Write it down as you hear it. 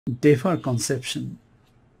defer conception,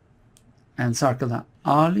 and circle the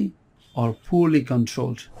early or poorly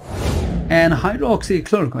controlled. And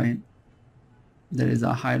hydroxychloroquine, there is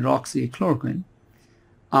a hydroxychloroquine,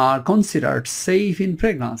 are considered safe in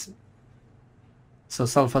pregnancy. So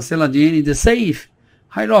sulfasalazine is safe,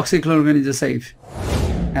 hydroxychloroquine is safe.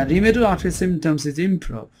 And rheumatoid arthritis symptoms is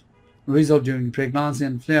improved, resolved during pregnancy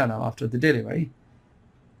and flared up after the delivery.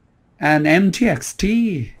 And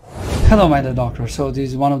MTXT. Hello my dear doctor. So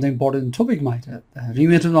this is one of the important topic, my dear.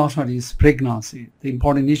 Rheumatoid arthritis, pregnancy. The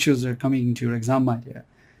important issues are coming into your exam, my dear.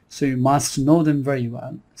 So you must know them very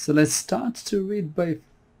well. So let's start to read by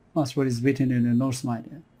first what is written in your notes, my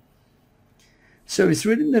dear. So it's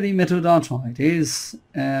written that rheumatoid arthritis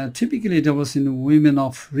typically develops in women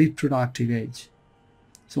of reproductive age.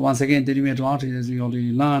 So once again, the rheumatoid arthritis, as we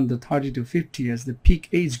already learned, the 30 to 50 years, the peak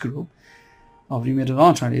age group of rheumatoid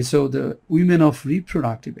arthritis. So the women of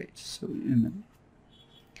reproductive age. So women.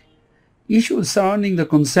 Issues surrounding the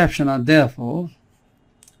conception are therefore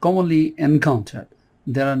commonly encountered.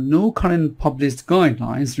 There are no current published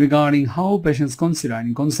guidelines regarding how patients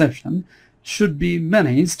considering conception should be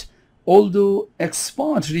managed, although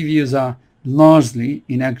expert reviews are largely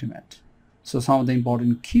in agreement. So some of the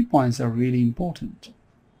important key points are really important.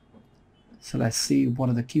 So let's see what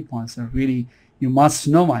are the key points that really you must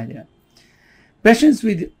know, my dear. Patients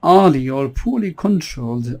with early or poorly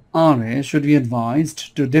controlled RA should be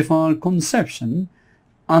advised to defer conception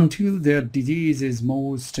until their disease is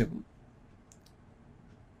more stable.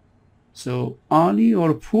 So early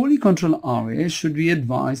or poorly controlled RA should be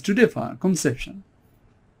advised to defer conception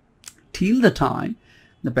till the time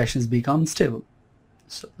the patients become stable.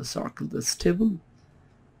 So circle the stable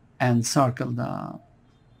and circle the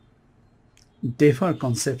defer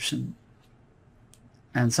conception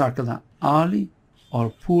and circle the early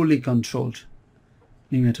or poorly controlled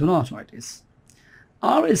rheumatoid arthritis.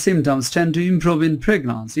 RA symptoms tend to improve in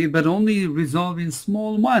pregnancy but only resolve in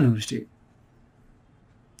small minority.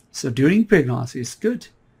 So during pregnancy it's good.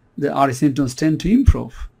 The RA symptoms tend to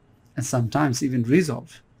improve and sometimes even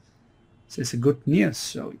resolve. So it's a good news.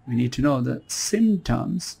 So we need to know that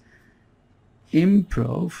symptoms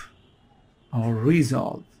improve or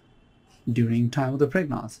resolve during time of the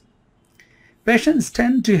pregnancy. Patients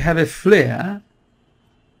tend to have a flare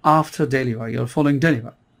after delivery or following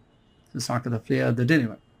delivery. So circle the flare at the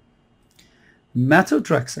delivery.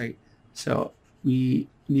 Methotrexate. So we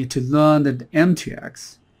need to learn that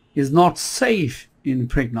MTX is not safe in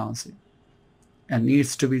pregnancy and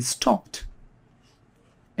needs to be stopped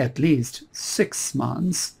at least 6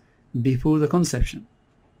 months before the conception.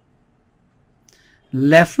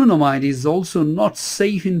 Leflunomide is also not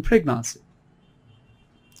safe in pregnancy.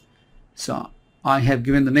 So I have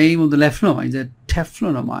given the name of the leflunomide, the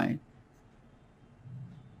teflunomide.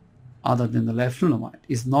 Other than the leflunomide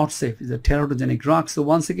is not safe. It's a teratogenic drug. So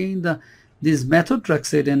once again, this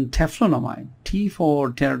methotrexate and teflunomide, T for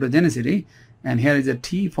teratogenicity, and here is a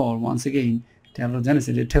T for once again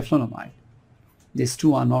teratogenicity, teflunomide. These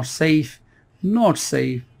two are not safe, not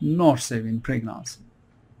safe, not safe in pregnancy.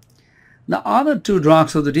 The other two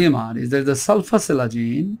drugs of the DMARD is there the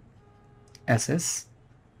sulfasalazine, SS,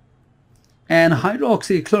 and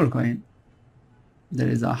hydroxychloroquine, there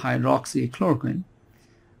is a hydroxychloroquine,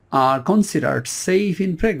 are considered safe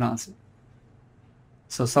in pregnancy.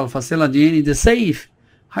 So sulfasalazine is safe,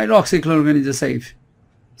 hydroxychloroquine is safe.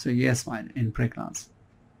 So yes, fine, in pregnancy.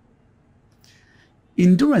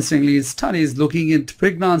 Interestingly, studies looking at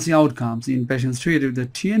pregnancy outcomes in patients treated with the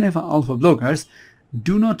TNF-alpha blockers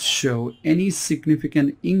do not show any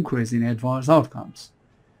significant increase in adverse outcomes.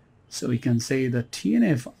 So we can say the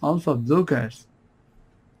TNF-alpha blockers,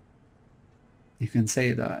 you can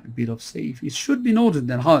say that a bit of safe. It should be noted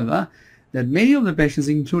that, however, that many of the patients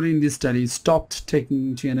included in this study stopped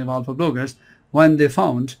taking TNF-alpha blockers when they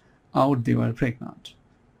found out they were pregnant.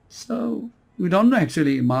 So we don't know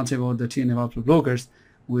actually much about the TNF-alpha blockers,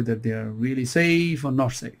 whether they are really safe or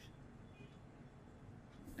not safe.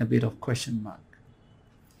 A bit of question mark.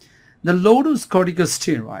 The low-dose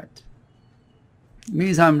corticosteroid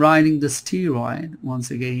means I'm writing the steroid once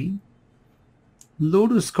again.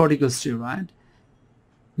 Low-dose corticosteroid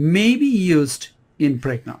may be used in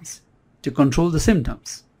pregnancy to control the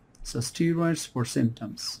symptoms. So steroids for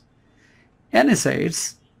symptoms.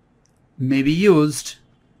 NSAIDs may be used,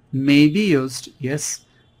 yes,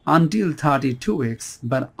 until 32 weeks,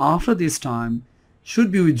 but after this time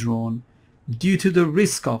should be withdrawn due to the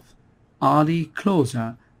risk of early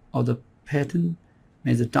closure of the patent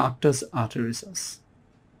major ductus arteriosus.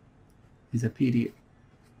 Is a PDA.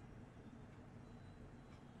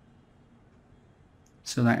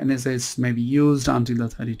 So the NSAIDs may be used until the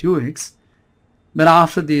 32 weeks, but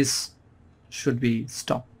after this should be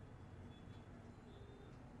stopped.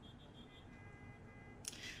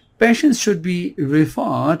 Patients should be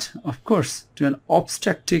referred, of course, to an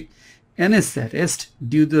obstetric anesthetist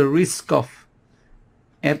due to the risk of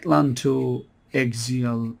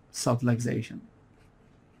atlantoaxial subluxation.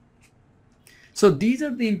 So these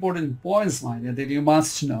are the important points that you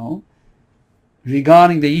must know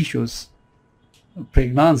regarding the issues of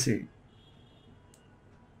pregnancy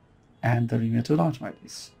and the rheumatoid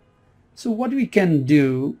arthritis. So what we can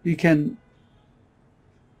do, we can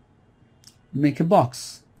make a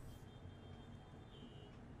box.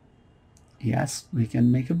 Yes, we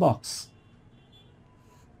can make a box.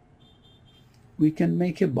 We can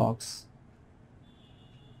make a box.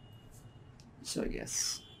 So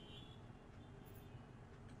yes.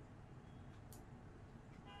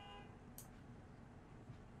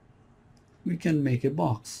 We can make a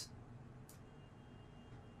box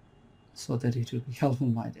so that it will be helpful,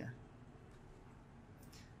 my dear.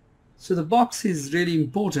 So the box is really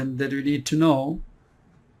important, that we need to know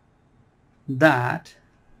that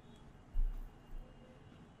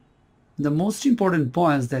the most important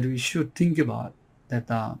points that we should think about, that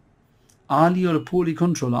the early or poorly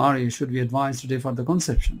controlled RA should be advised to defer the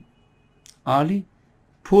conception. Early,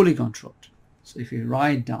 poorly controlled. So if you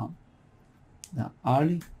write down the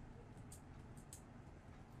early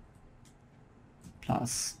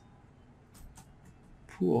plus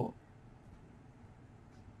poor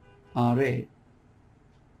RA,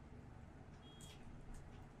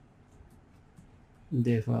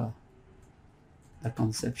 defer the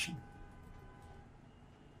conception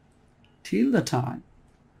till the time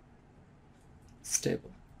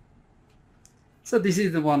stable. So this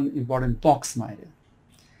is the one important box, my dear.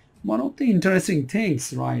 One of the interesting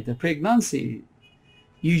things, right, the pregnancy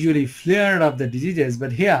usually flare up the diseases,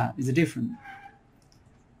 but here is different.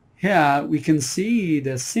 Here we can see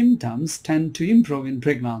the symptoms tend to improve in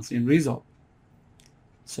pregnancy and resolve.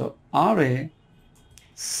 So RA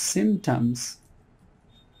symptoms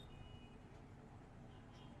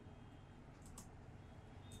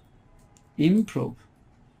improve,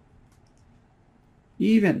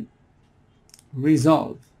 even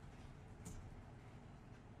resolve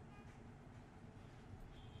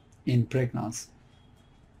in pregnancy.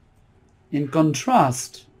 In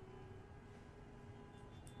contrast,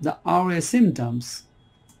 the RA symptoms,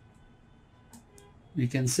 we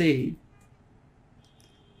can see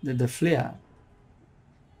that the flare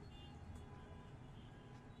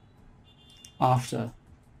after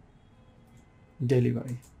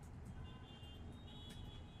delivery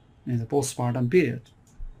in the postpartum period.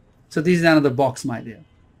 So this is another box, my dear.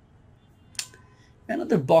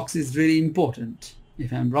 Another box is very important.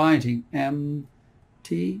 If I'm writing MTX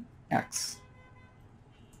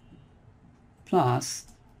plus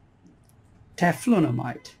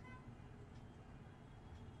teflonomide,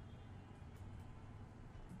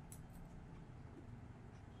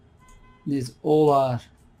 these all are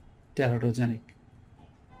teratogenic.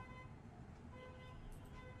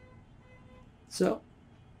 So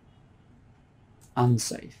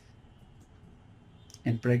unsafe.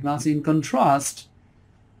 In pregnancy, in contrast,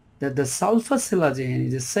 that the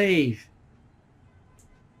sulfasalazine is safe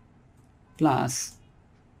plus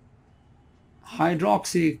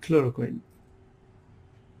hydroxychloroquine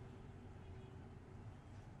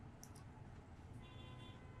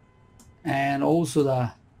and also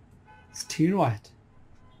the steroid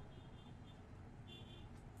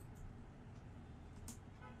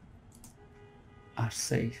are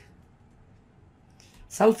safe.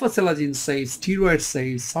 Sulfasalazine safe, steroid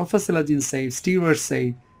safe, sulfasalazine safe, steroid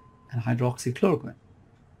safe, and hydroxychloroquine.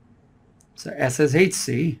 So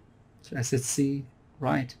SSHC, so SHC,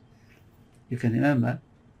 right, you can remember,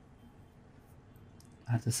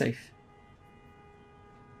 are the safe.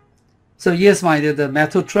 So yes, my dear, the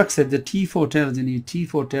methotrexate, the T4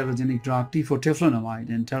 terogenic drug, T4 teflonomide,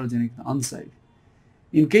 and terogenic unsafe.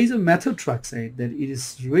 In case of methotrexate, that it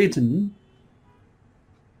is written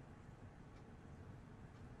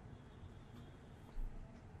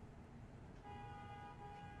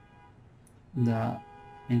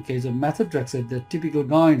in case of methotrexate, the typical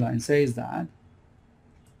guideline says that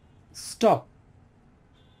stop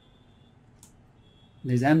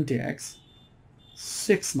this MTX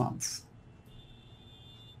 6 months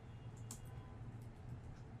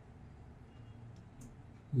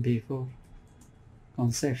before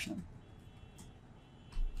conception.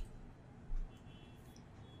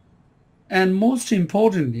 And most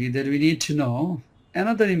importantly, that we need to know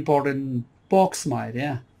another important box, my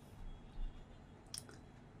dear,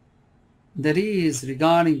 that is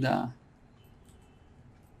regarding the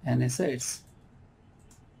NSAIDs.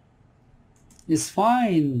 is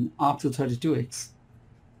fine up to 32 weeks.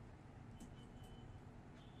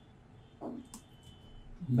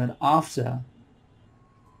 But after,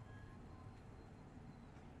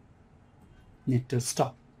 need to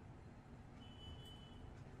stop.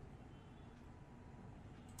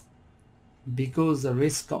 Because the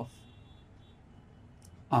risk of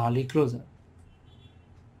early closure.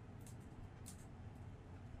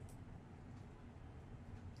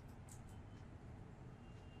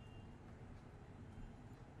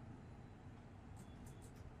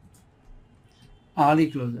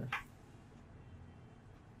 Early closure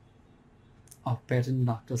of patent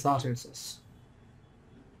ductus arteriosus.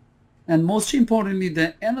 And most importantly,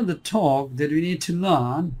 the another talk that we need to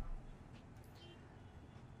learn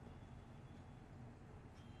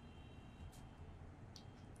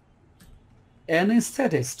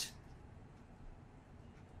anesthetist,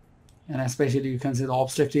 and especially you can say the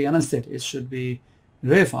obstetric anesthetist should be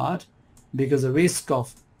referred because the risk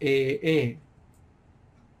of AA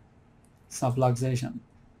subluxation.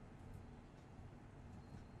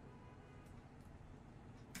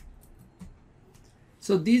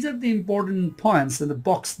 So these are the important points in the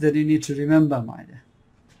box that you need to remember, my dear.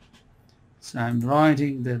 So I'm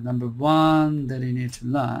writing the number 1 that you need to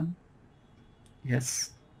learn.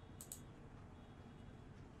 Yes.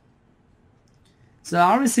 So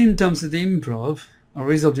our symptoms that improve or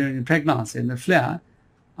resolve during pregnancy and the flare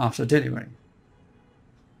after delivery.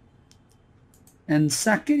 And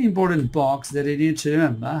second important box that you need to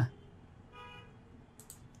remember,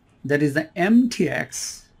 that is the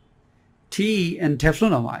MTX, T and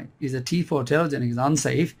teflunomide is a T for terogenic is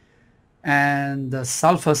unsafe, and the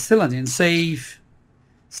sulfasalazine safe,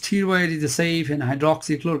 steroid is the safe, and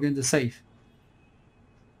hydroxychloroquine is safe.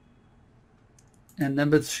 And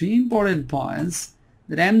number 3 important points,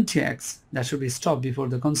 that MTX that should be stopped before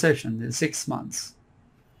the conception is 6 months.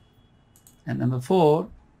 And number 4,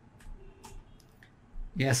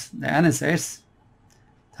 yes, the NSS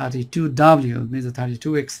 32W means the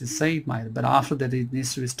 32 weeks is safe, but after that it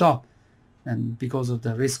needs to be stopped, and because of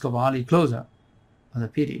the risk of early closure of the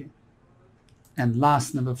PDA. And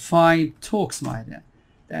last, number 5, talks, my dear,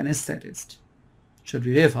 the anesthetist should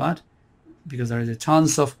be referred because there is a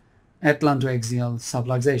chance of atlantoaxial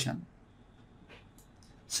subluxation.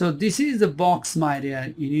 So this is the box, my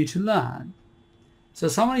dear, you need to learn. So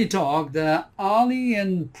summary talk, the early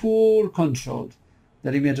and poor controlled, the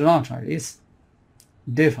rheumatoid arthritis,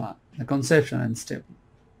 differ, the conception and stable.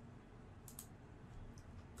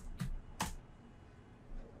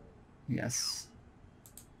 Yes.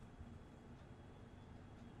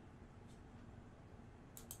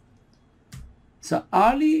 So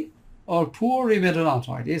early or poor rheumatoid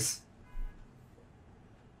arthritis,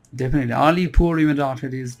 definitely early poor rheumatoid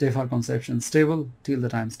arthritis, defer conception, stable till the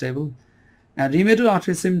time stable, and rheumatoid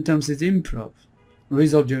arthritis symptoms is improved,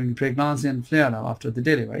 resolved during pregnancy and flare up after the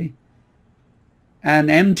delivery, and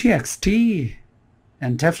MTX,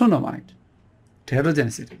 and teflunomide,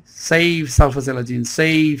 pterogenicity, safe, sulfasalazine,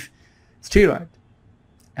 safe, steroid,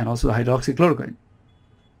 and also hydroxychloroquine.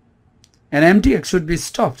 And MTX should be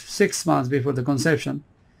stopped 6 months before the conception,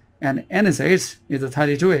 and NSAIDs is the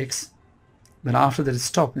 32 weeks, but after that is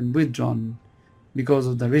stopped and withdrawn because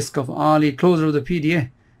of the risk of early closure of the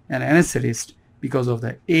PDA, and anesthetist because of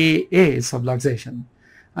the AA subluxation.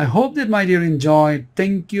 I hope that, my dear, enjoyed.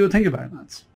 Thank you very much.